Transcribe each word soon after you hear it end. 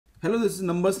Hello, this is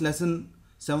numbers lesson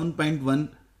 7.1.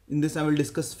 In this I will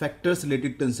discuss factors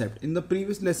related concept. In the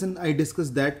previous lesson I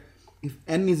discussed that if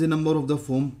n is a number of the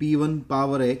form p1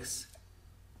 power x,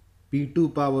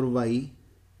 p2 power y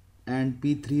and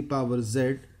p3 power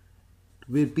z,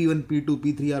 where p1, p2,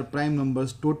 p3 are prime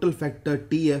numbers, total factor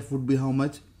tf would be how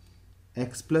much?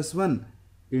 X plus 1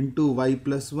 into y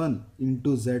plus 1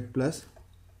 into z plus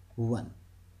 1.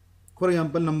 For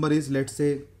example, number is, let's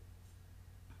say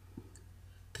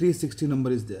 360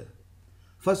 number is there.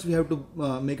 First we have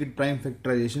to make it prime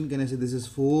factorization. Can I say this is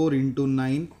 4 into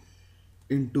 9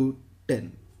 into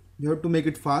 10. You have to make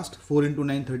it fast. 4 into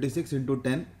 9 36 into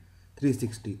 10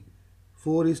 360.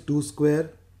 4 is 2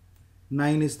 square,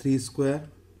 9 is 3 square.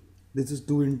 This is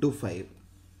 2 into 5.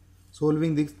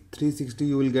 Solving this 360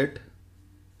 you will get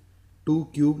 2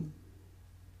 cube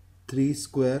 3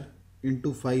 square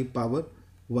into 5 power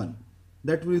 1.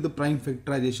 That will be the prime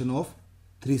factorization of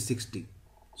 360.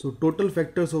 So total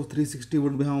factors of 360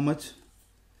 would be how much?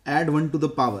 Add 1 to the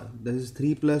power. That is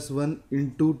 3 plus 1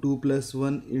 into 2 plus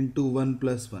 1 into 1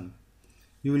 plus 1.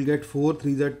 You will get 4,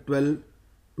 3 is 12,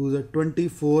 2 is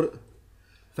 24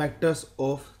 factors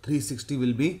of 360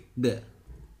 will be there.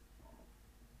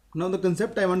 Now the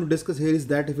concept I want to discuss here is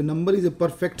that if a number is a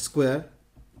perfect square,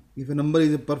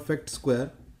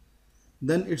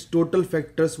 then its total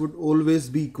factors would always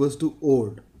be equals to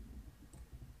odd.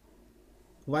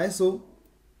 Why so?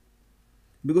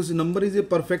 Because a number is a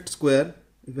perfect square.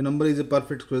 If a number is a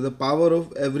perfect square, the power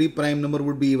of every prime number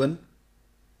would be even.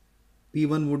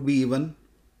 P1 would be even,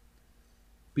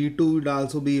 P2 would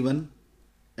also be even,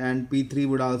 and P3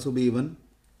 would also be even.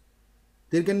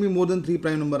 There can be more than 3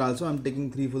 prime number also. I am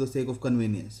taking 3 for the sake of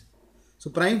convenience.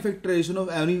 So prime factorization of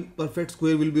any perfect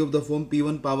square will be of the form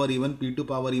P1 power even, P2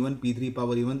 power even, P3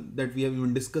 power even, that we have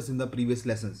even discussed in the previous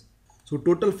lessons. So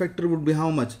total factor would be how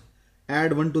much?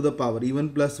 Add 1 to the power,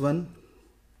 even plus 1,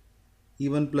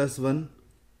 even plus 1,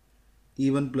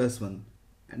 even plus 1,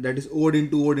 and that is odd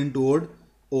into odd into odd,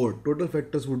 odd. Total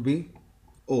factors would be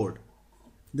odd.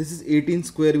 This is 18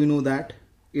 square, we know that.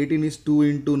 18 is 2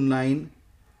 into 9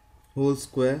 whole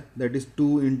square, that is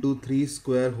 2 into 3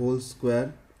 square whole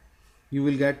square. You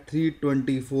will get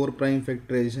 324 prime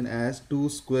factorization as 2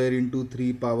 square into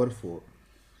 3 power 4.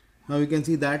 Now you can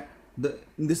see that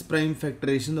in this prime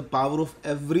factorization the power of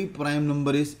every prime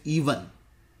number is even.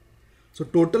 So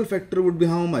total factor would be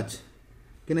how much?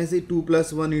 Can I say 2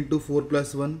 plus 1 into 4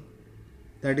 plus 1?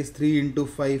 That is 3 into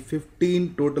 5,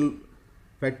 15 total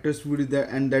factors would be there,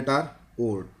 and that are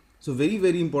odd. So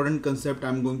very important concept I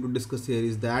am going to discuss here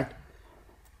is that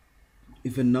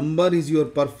if a number is your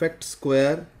perfect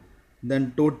square,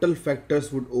 then total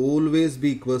factors would always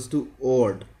be equals to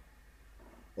odd.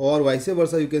 Or vice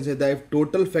versa, you can say that if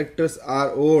total factors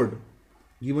are odd,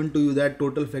 given to you that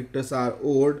total factors are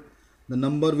odd, the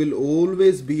number will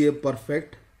always be a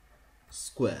perfect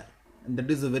square, and that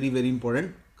is a very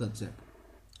important concept.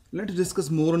 Let's discuss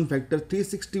more on factor.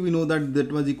 360 we know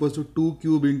that was equals to 2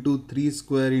 cube into 3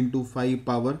 square into 5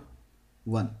 power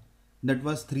 1. That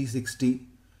was 360.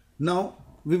 Now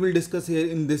we will discuss here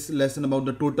in this lesson about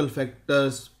the total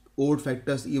factors, odd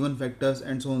factors, even factors,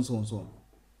 and so on.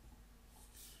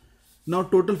 Now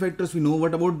total factors we know.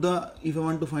 What about if I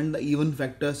want to find the even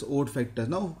factors, odd factors?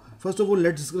 Now first of all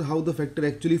let's discuss how the factor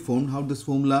actually formed, how this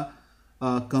formula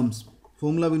comes.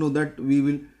 Formula we know that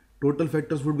total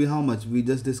factors would be how much? We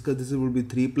just discussed this would be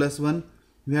 3 plus 1.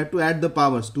 We have to add the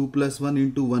powers, 2 plus 1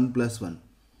 into 1 plus 1.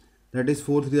 That is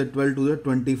 4, 3 are 12, 2 are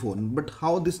 24. But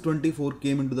how this 24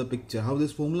 came into the picture? How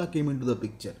this formula came into the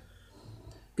picture?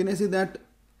 Can I say that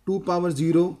 2 power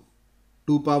 0,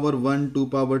 2 power 1, 2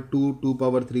 power 2, 2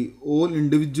 power 3 all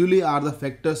individually are the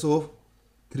factors of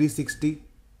 360?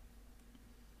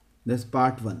 That's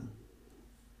part 1.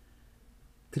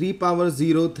 3 power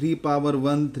 0, 3 power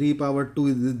 1, 3 power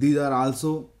 2, these are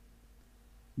also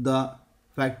the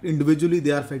individually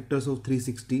they are factors of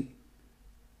 360.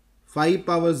 5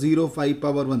 power 0, 5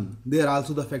 power 1, they are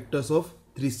also the factors of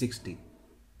 360.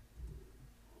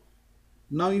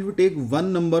 Now if you take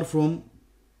one number from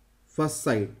first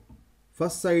side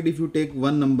if you take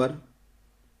one number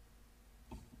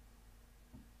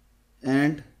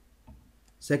and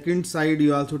second side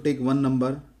you also take one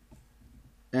number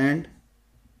and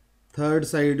third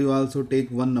side you also take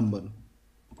one number,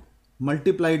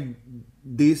 multiply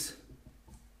this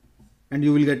and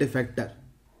you will get a factor.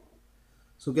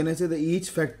 So can I say that each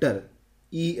factor,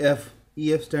 EF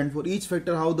stand for each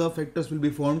factor, how the factors will be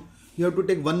formed? You have to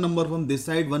take one number from this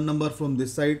side, one number from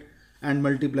this side and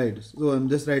multiply it. So I am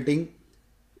just writing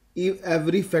if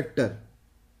every factor,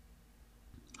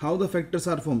 how the factors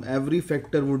are formed? Every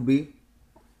factor would be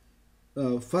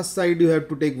first side you have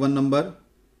to take one number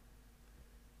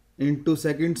into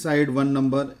second side one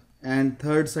number and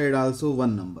third side also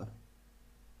one number.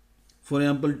 For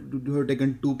example, you have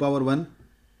taken 2 power 1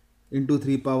 into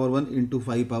 3 power 1 into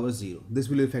 5 power 0. This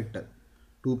will be a factor.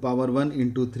 2 power 1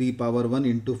 into 3 power 1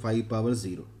 into 5 power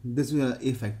 0. This will be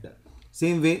a factor.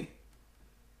 Same way,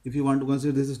 if you want to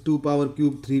consider this is 2 power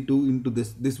cube 3 2 into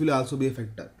this will also be a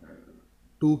factor.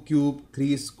 2 cube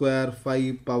 3 square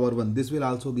 5 power 1. This will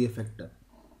also be a factor.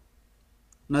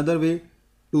 Another way,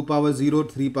 2 power 0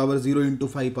 3 power 0 into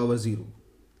 5 power 0.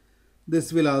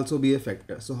 This will also be a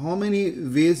factor. So how many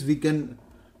ways we can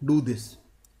do this?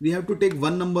 We have to take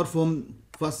one number from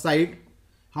first side.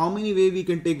 How many ways we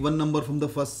can take one number from the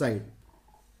first side?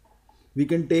 We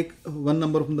can take one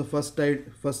number from the first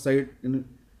side in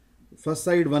first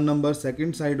side one number,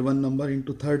 second side one number,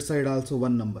 into third side also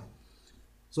one number.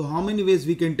 So how many ways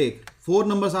we can take? 4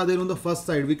 numbers are there on the first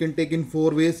side. We can take in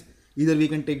 4 ways. Either we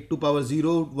can take 2 power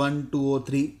 0, 1, 2 or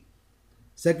 3.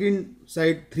 Second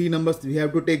side 3 numbers, we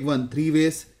have to take 3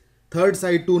 ways. Third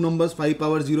side 2 numbers, 5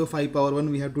 power 0, 5 power 1,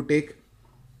 we have to take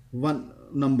 1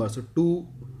 number. So 2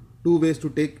 ways to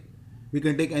take. We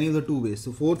can take any of the 2 ways.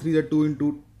 So 4 3 are 2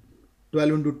 into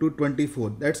 12 into 2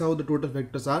 24. That's how the total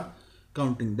factors are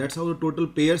counting. That's how the total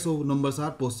pairs of numbers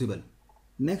are possible.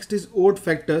 Next is odd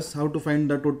factors. How to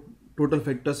find the total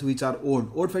factors which are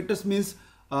odd. Odd factors means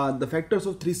the factors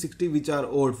of 360 which are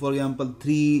odd. For example,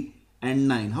 3 and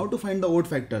 9. How to find the odd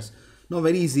factors? Now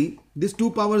very easy. This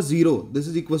 2 power 0, this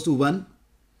is equals to 1.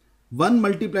 1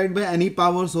 multiplied by any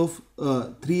powers of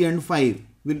 3 and 5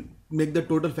 will make the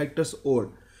total factors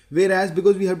odd. Whereas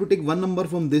because we have to take one number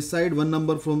from this side, one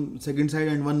number from second side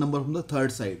and one number from the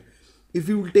third side. If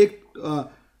you will take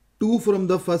 2 from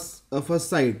the first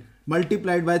side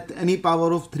multiplied by any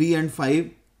power of 3 and 5,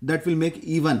 that will make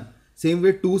even. Same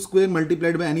way 2 square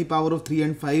multiplied by any power of 3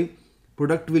 and 5,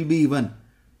 product will be even.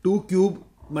 2 cube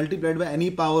multiplied by any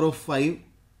power of 5,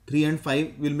 3 and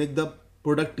 5 will make the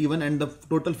product even, and the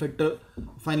total factor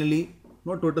finally,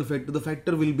 not total factor, the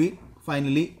factor will be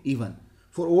finally even.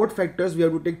 For odd factors we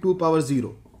have to take 2 power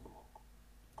 0.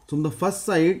 So from the first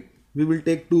side we will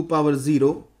take 2 power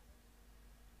 0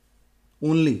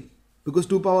 only, because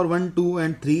 2 power 1, 2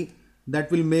 and 3,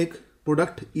 that will make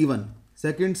product even.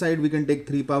 Second side we can take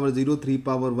 3 power 0, 3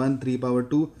 power 1, 3 power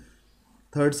 2.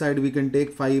 Third side we can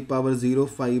take 5 power 0,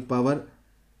 5 power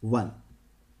 1.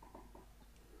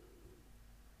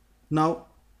 Now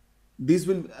this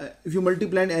will, if you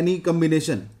multiply any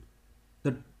combination,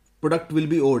 the product will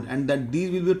be odd, and that these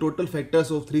will be total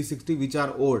factors of 360 which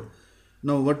are odd.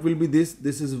 Now what will be this?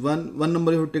 This is one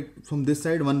number you have to take from this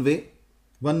side one way,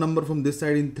 one number from this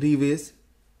side in 3 ways,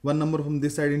 one number from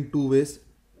this side in 2 ways.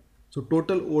 So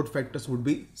total odd factors would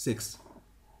be 6.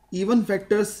 Even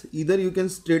factors, either you can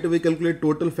straight away calculate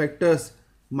total factors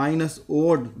minus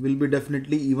odd will be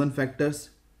definitely even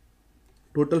factors.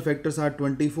 Total factors are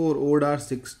 24, odd are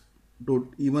 6,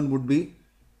 even would be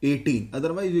 18.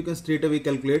 Otherwise you can straight away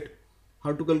calculate.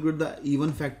 How to calculate the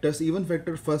even factors? Even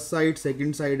factor first side,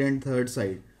 second side and third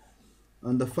side.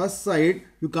 On the first side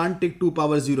you can't take 2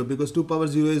 power 0 because 2 power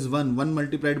 0 is 1. 1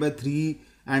 multiplied by 3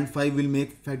 and 5 will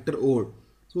make factor odd.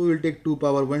 So we will take 2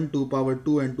 power 1, 2 power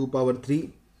 2 and 2 power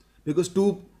 3. Because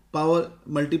 2 power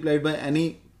multiplied by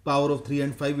any power of 3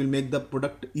 and 5 will make the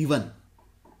product even.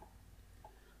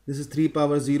 This is 3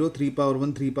 power 0, 3 power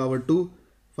 1, 3 power 2,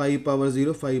 5 power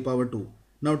 0, 5 power 2.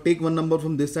 Now take one number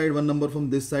from this side, one number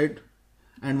from this side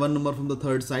and one number from the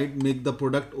third side, make the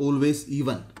product always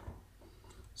even.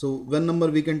 So one number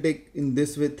we can take in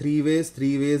this way, 3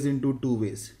 ways into 2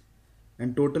 ways,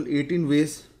 and total 18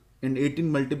 ways and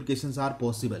 18 multiplications are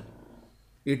possible.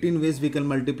 18 ways we can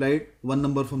multiply it, one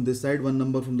number from this side, one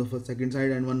number from the second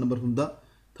side and one number from the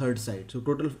third side. So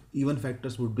total even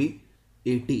factors would be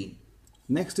 18.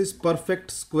 Next is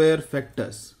perfect square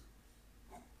factors.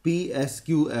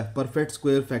 PSQF, perfect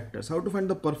square factors. How to find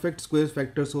the perfect square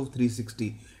factors of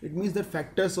 360? It means the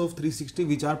factors of 360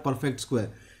 which are perfect square.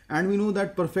 And we know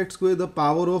that perfect square, the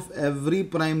power of every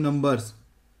prime numbers,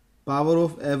 power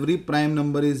of every prime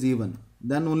number is even.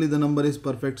 Then only the number is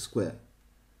perfect square.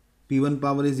 P1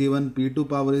 power is even, P2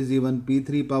 power is even,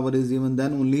 P3 power is even,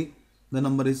 then only the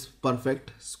number is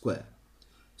perfect square.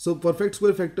 So perfect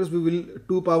square factors, we will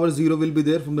 2 power 0 will be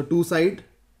there from the 2 side,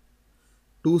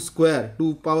 2 square,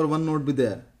 2 power 1 not be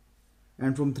there,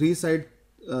 and from 3 side,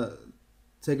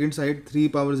 second side 3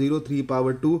 power 0, 3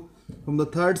 power 2, from the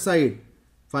third side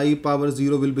 5 power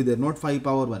 0 will be there, not 5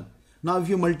 power 1. Now if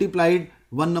you multiplied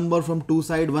one number from 2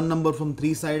 side, one number from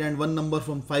 3 side and one number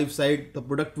from 5 side, the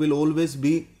product will always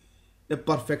be a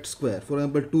perfect square. For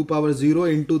example, 2 power 0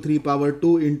 into 3 power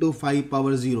 2 into 5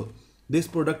 power 0. This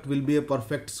product will be a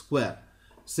perfect square.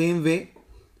 Same way,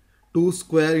 2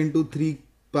 square into 3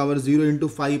 power 0 into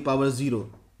 5 power 0.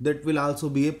 That will also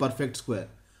be a perfect square.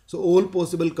 So all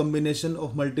possible combination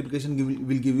of multiplication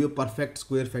will give you a perfect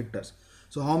square factors.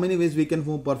 So how many ways we can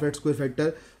form perfect square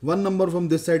factor? One number from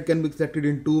this side can be selected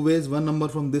in two ways. One number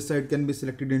from this side can be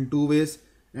selected in two ways.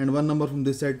 And one number from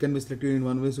this side can be selected in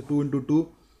one way. So 2 into 2,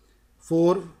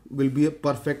 4 will be a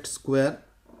perfect square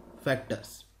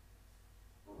factors.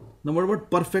 Now what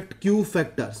about perfect cube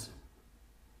factors?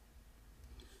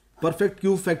 Perfect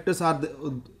cube factors are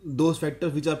those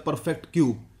factors which are perfect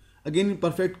cube. Again, in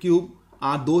perfect cube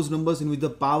are those numbers in which the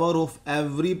power of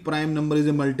every prime number is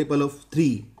a multiple of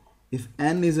 3. If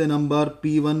n is a number,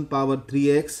 p1 power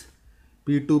 3x,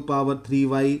 p2 power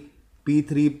 3y,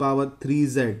 p3 power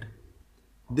 3z.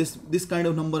 This kind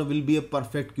of number will be a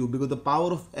perfect cube because the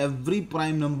power of every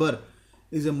prime number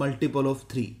is a multiple of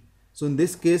 3. So in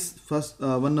this case, first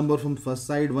one number from first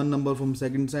side, one number from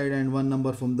second side, and one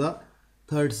number from the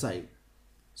third side.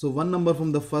 So one number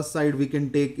from the first side we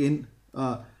can take in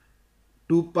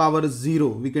 2 power 0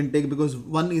 we can take, because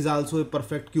 1 is also a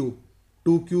perfect cube.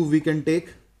 2 cube we can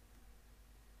take.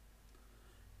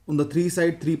 On the 3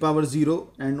 side 3 power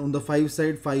 0, and on the 5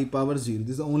 side 5 power 0.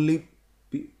 This is the only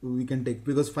we can take,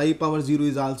 because 5 power 0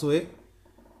 is also a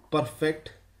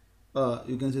perfect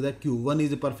you can say that cube. 1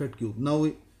 is a perfect cube. Now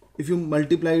if you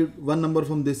multiply one number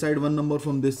from this side, one number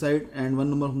from this side, and one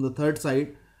number from the third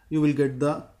side, you will get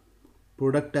the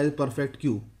product as perfect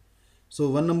cube. So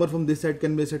one number from this side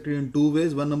can be selected in two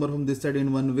ways, one number from this side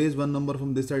in one ways, one number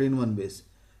from this side in one ways.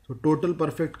 So total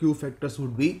perfect cube factors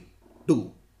would be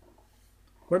 2.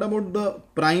 What about the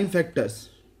prime factors?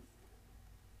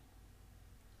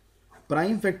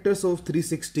 Prime factors of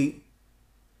 360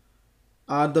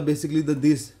 are basically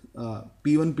these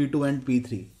P1, P2 and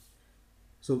P3.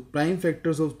 So prime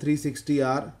factors of 360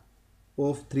 are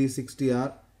 3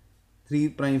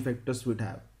 prime factors would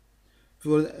have.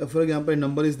 For example, a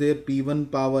number is there,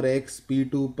 P1 power x,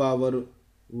 P2 power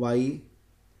y,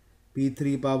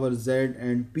 P3 power z,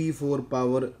 and P4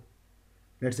 power,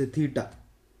 let's say, theta.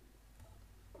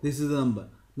 This is the number.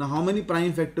 Now how many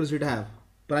prime factors it have?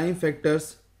 Prime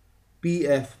factors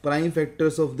PF, prime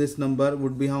factors of this number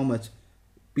would be how much?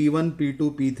 P1,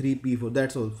 P2, P3, P4.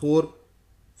 That's all.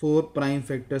 Four prime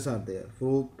factors are there.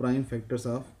 4 prime factors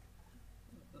are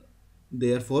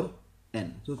there for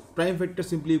n. So prime factor,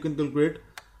 simply you can calculate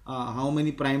how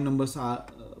many prime numbers are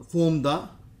form the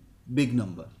big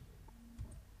number.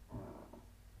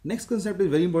 Next concept is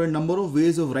very important. Number of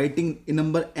ways of writing a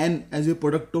number n as a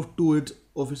product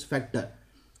of its factor.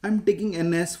 I am taking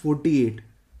n as 48.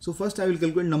 So first I will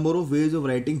calculate number of ways of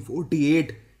writing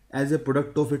 48 as a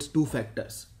product of its two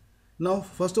factors. Now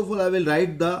first of all I will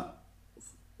write the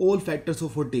all factors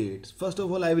of 48. First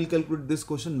of all I will calculate this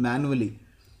question manually.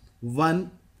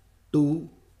 1, 2,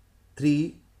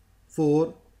 3,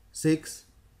 4, 6,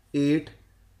 8,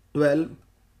 12,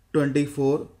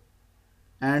 24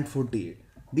 and 48.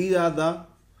 These are the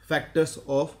factors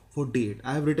of 48.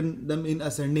 I have written them in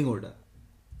ascending order.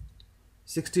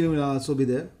 16 will also be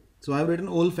there. So I have written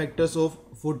all factors of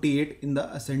 48 in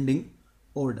the ascending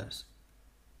orders.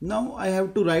 Now I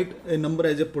have to write a number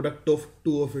as a product of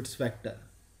two of its factor.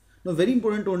 Now very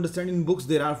important to understand, in books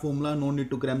there are formula, no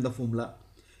need to cram the formula.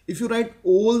 If you write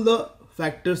all the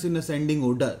factors in ascending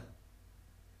order,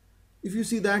 if you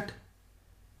see that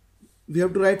we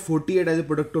have to write 48 as a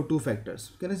product of two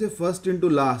factors. Can I say first into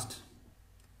last?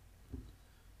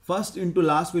 First into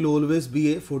last will always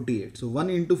be a 48. So 1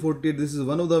 into 48, this is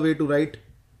one of the way to write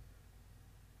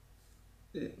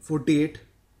 48.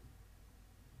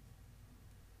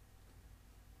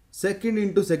 Second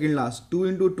into second last, 2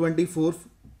 into 24,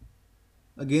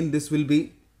 again this will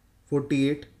be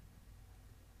 48.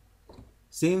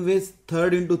 Same way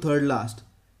third into third last,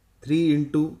 3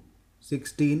 into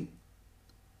 16.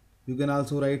 You can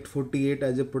also write 48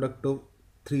 as a product of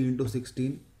 3 into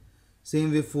 16.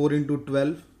 Same way 4 into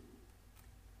 12.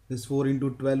 This 4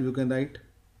 into 12 you can write.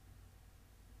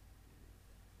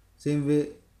 Same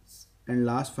way, and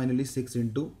last finally 6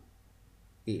 into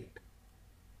 8.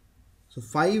 So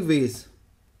 5 ways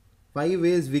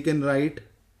we can write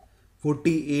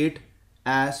 48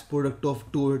 as product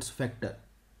of two its factor.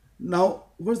 Now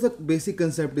what's the basic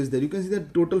concept is there? You can see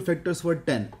that total factors were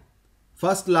 10.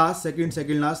 First last,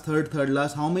 second last, third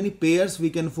last. How many pairs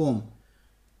we can form?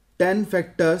 10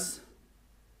 factors,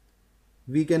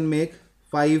 we can make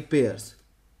 5 pairs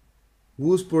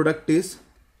whose product is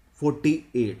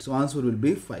 48. So answer will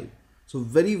be 5. So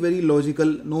very logical,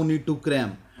 no need to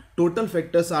cram. Total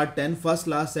factors are 10, first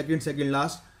last, second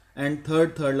last, and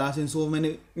third last.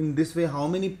 In this way, how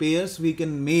many pairs we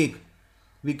can make?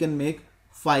 We can make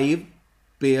 5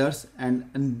 pairs,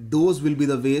 and those will be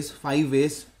the ways, 5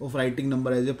 ways of writing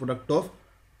number as a product of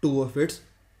two of its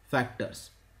factors.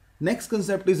 Next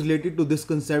concept is related to this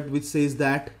concept, which says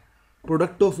that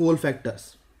product of all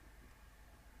factors.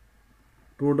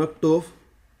 Product of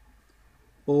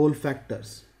all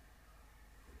factors.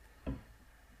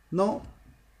 Now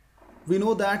we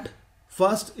know that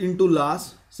first into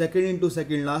last, second into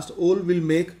second last, all will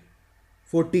make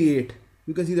 48.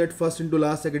 You can see that first into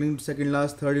last, second into second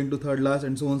last, third into third last,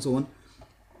 and so on, so on.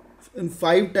 And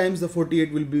 5 times the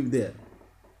 48 will be there.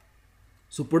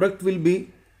 So product will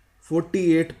be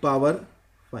 48 power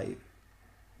 5.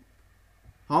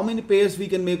 How many pairs we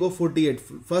can make of 48?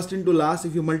 First into last,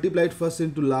 if you multiply it first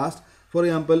into last, for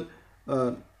example,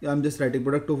 I'm just writing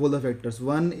product of all the factors.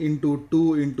 1 into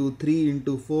 2 into 3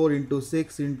 into 4 into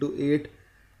 6 into 8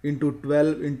 into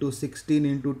 12 into 16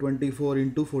 into 24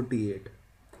 into 48.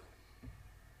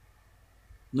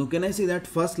 Now can I say that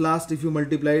first last, if you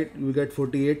multiply it, you will get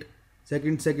 48.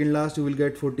 Second last, you will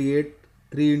get 48.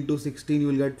 3 into 16, you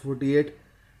will get 48.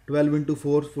 12 into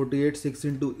 4, 48. 6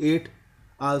 into 8,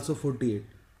 also 48.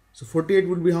 So 48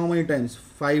 would be how many times?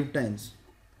 5 times.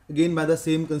 Again, by the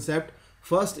same concept,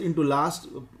 first into last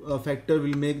factor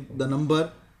will make the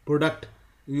number product.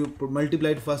 You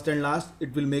multiply it first and last,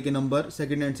 it will make a number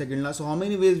second and second last. So how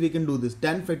many ways we can do this?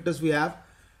 10 factors we have.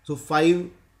 So 5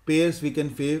 pairs we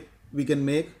can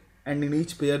make, and in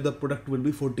each pair the product will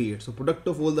be 48. So product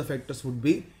of all the factors would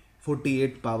be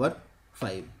 48 power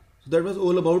 5. So that was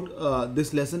all about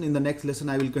this lesson. In the next lesson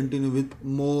I will continue with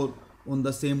more on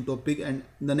the same topic, and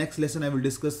in the next lesson I will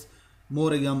discuss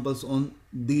more examples on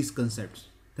these concepts.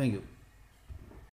 Thank you.